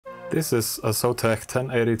This is a Zotac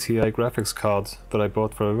 1080 Ti graphics card that I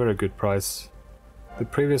bought for a very good price. The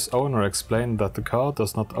previous owner explained that the card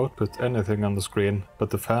does not output anything on the screen,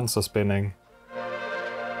 but the fans are spinning.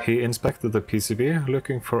 He inspected the PCB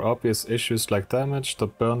looking for obvious issues like damaged or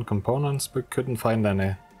burned components, but couldn't find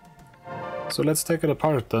any. So let's take it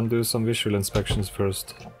apart and do some visual inspections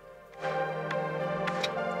first.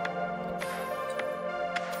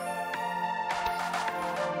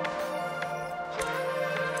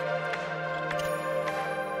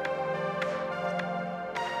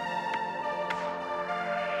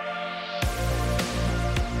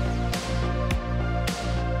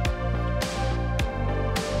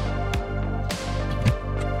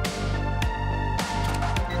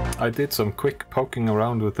 I did some quick poking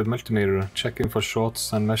around with the multimeter, checking for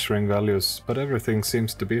shorts and measuring values, but everything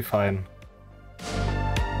seems to be fine.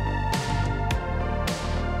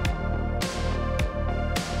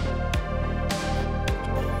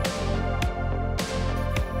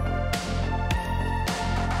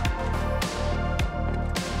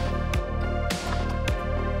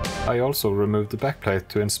 I also removed the backplate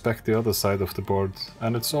to inspect the other side of the board,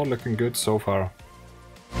 and it's all looking good so far.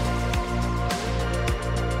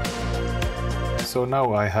 So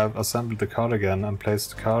now I have assembled the card again and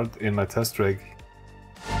placed the card in my test rig.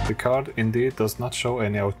 The card indeed does not show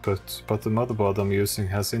any output, but the motherboard I'm using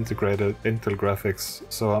has integrated Intel graphics,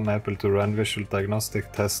 so I'm able to run visual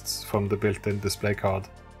diagnostic tests from the built-in display card.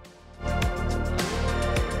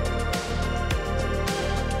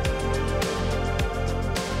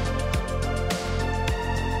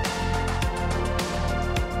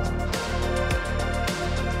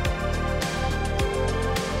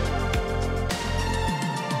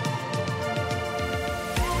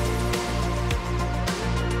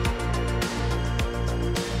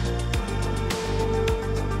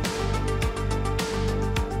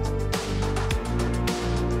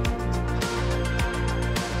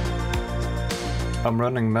 I'm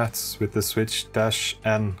running maths with the switch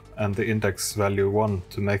 -N and the index value 1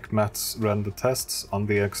 to make maths run the tests on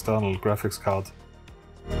the external graphics card.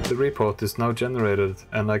 The report is now generated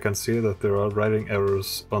and I can see that there are writing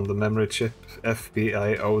errors on the memory chip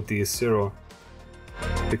FBIOD0.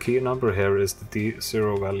 The key number here is the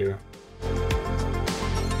D0 value.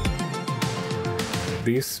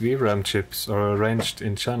 These VRAM chips are arranged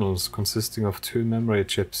in channels consisting of 2 memory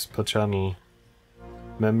chips per channel.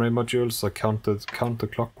 Memory modules are counted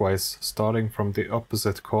counterclockwise, starting from the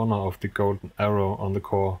opposite corner of the golden arrow on the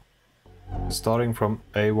core. Starting from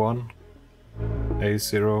A1,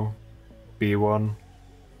 A0, B1,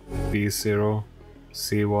 B0,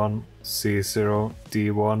 C1, C0,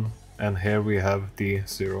 D1, and here we have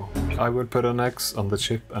D0. I will put an X on the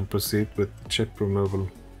chip and proceed with the chip removal.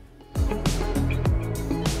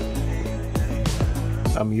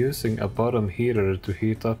 I'm using a bottom heater to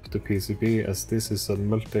heat up the PCB, as this is a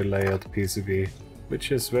multi-layered PCB,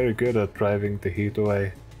 which is very good at driving the heat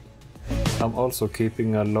away. I'm also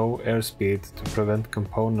keeping a low airspeed to prevent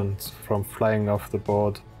components from flying off the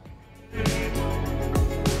board.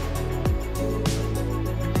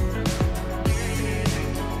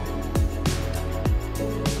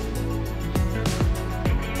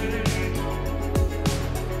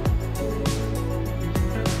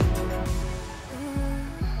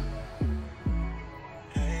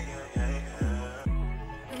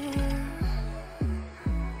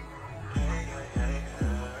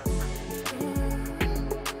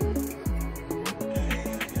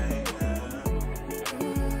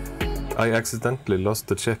 I accidentally lost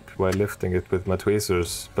the chip while lifting it with my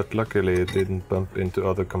tweezers, but luckily it didn't bump into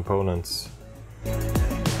other components.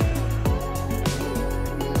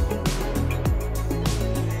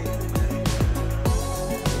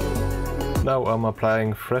 Now I'm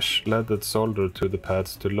applying fresh leaded solder to the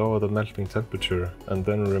pads to lower the melting temperature, and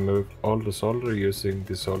then remove all the solder using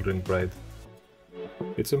the soldering braid.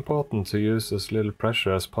 It's important to use as little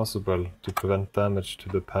pressure as possible to prevent damage to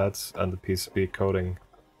the pads and the PCB coating.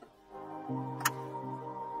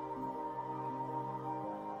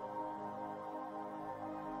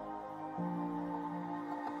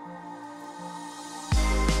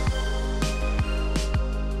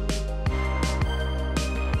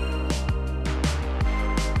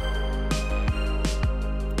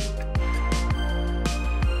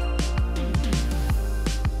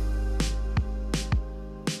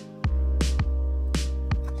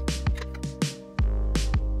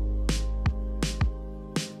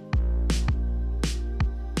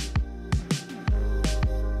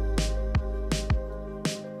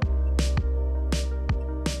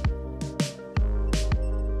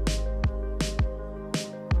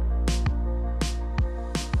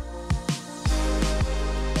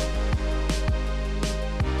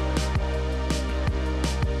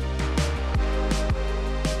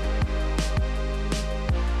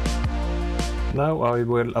 Now I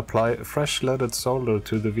will apply fresh leaded solder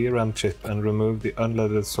to the VRAM chip and remove the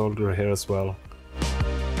unleaded solder here as well.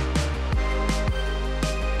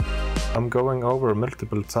 I'm going over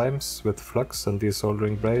multiple times with flux and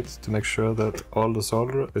desoldering braid to make sure that all the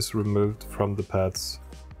solder is removed from the pads.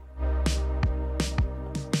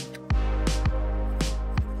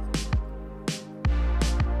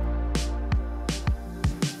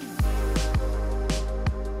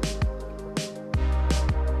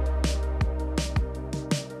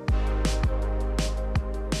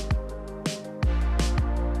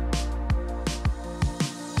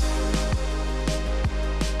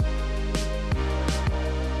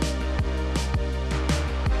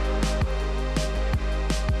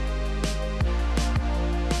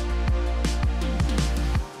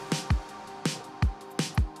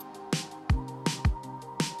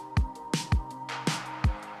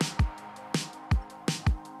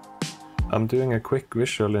 I'm doing a quick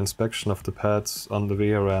visual inspection of the pads on the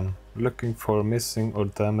VRAM, looking for missing or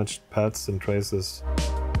damaged pads and traces.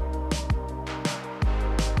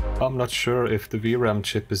 I'm not sure if the VRAM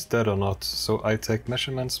chip is dead or not, so I take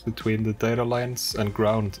measurements between the data lines and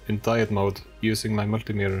ground in diode mode using my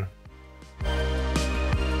multimeter.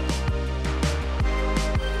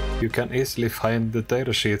 You can easily find the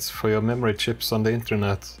datasheets for your memory chips on the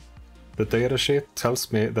internet. The datasheet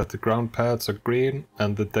tells me that the ground pads are green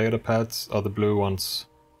and the data pads are the blue ones.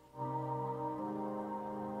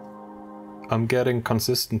 I'm getting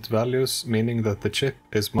consistent values, meaning that the chip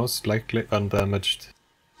is most likely undamaged.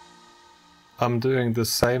 I'm doing the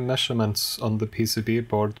same measurements on the PCB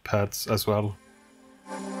board pads as well.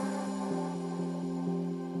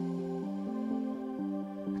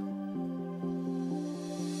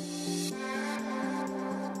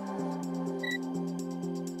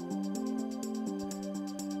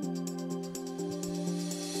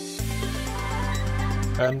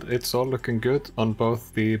 And it's all looking good on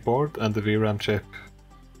both the board and the VRAM chip.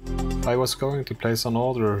 I was going to place an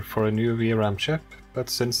order for a new VRAM chip, but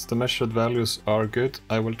since the measured values are good,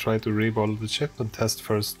 I will try to reball the chip and test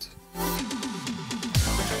first.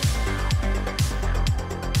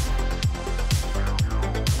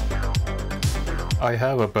 I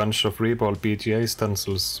have a bunch of reball BGA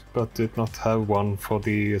stencils, but did not have one for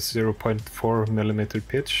the 0.4mm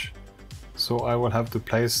pitch. So I will have to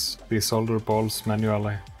place the solder balls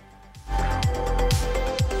manually.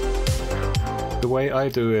 The way I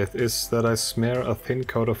do it is that I smear a thin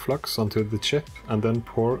coat of flux onto the chip and then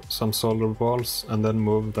pour some solder balls and then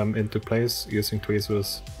move them into place using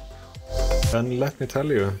tweezers. And let me tell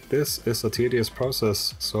you, this is a tedious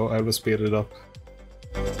process, so I will speed it up.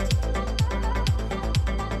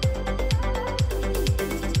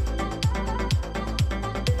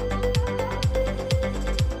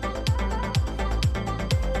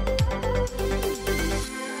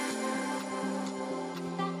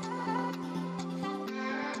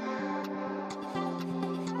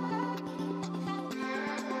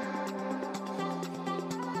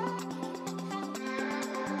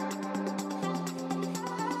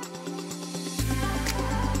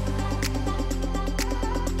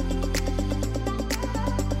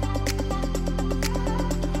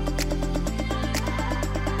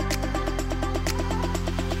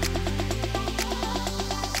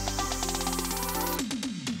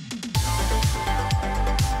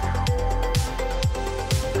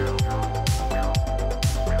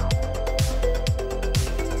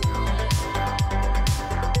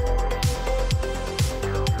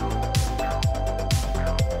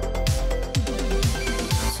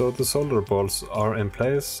 So the solder balls are in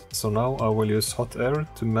place, so now I will use hot air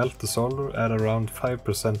to melt the solder at around 5%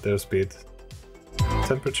 airspeed.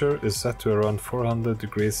 Temperature is set to around 400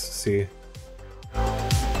 degrees C.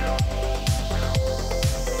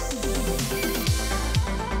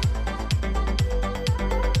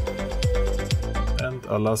 And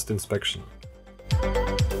a last inspection.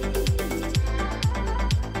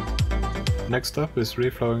 Next up is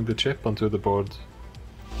reflowing the chip onto the board.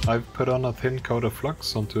 I've put on a thin coat of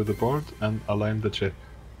flux onto the board and aligned the chip.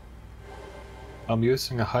 I'm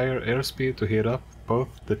using a higher airspeed to heat up both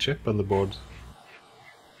the chip and the board.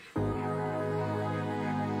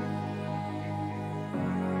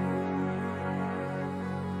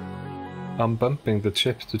 I'm bumping the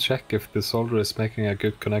chip to check if the solder is making a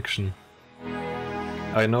good connection.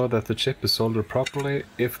 I know that the chip is soldered properly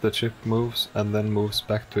if the chip moves and then moves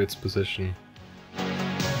back to its position.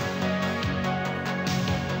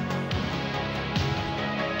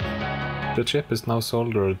 The chip is now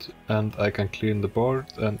soldered and I can clean the board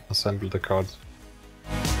and assemble the card.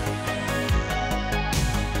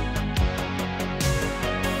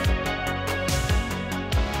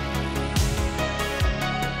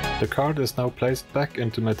 The card is now placed back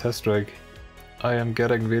into my test rig. I am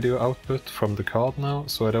getting video output from the card now,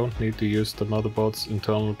 so I don't need to use the motherboard's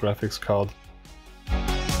internal graphics card.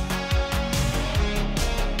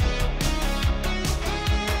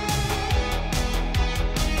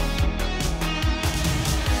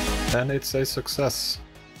 And it's a success.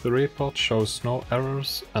 The report shows no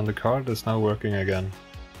errors and the card is now working again.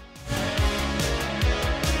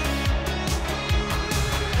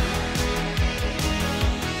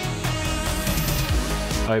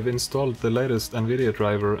 I've installed the latest NVIDIA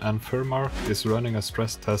driver and Firmark is running a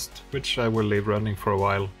stress test, which I will leave running for a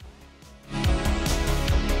while.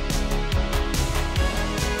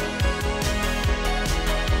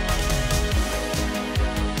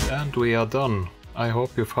 And we are done. I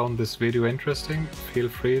hope you found this video interesting. Feel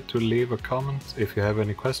free to leave a comment if you have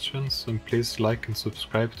any questions, and please like and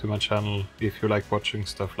subscribe to my channel if you like watching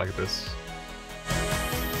stuff like this.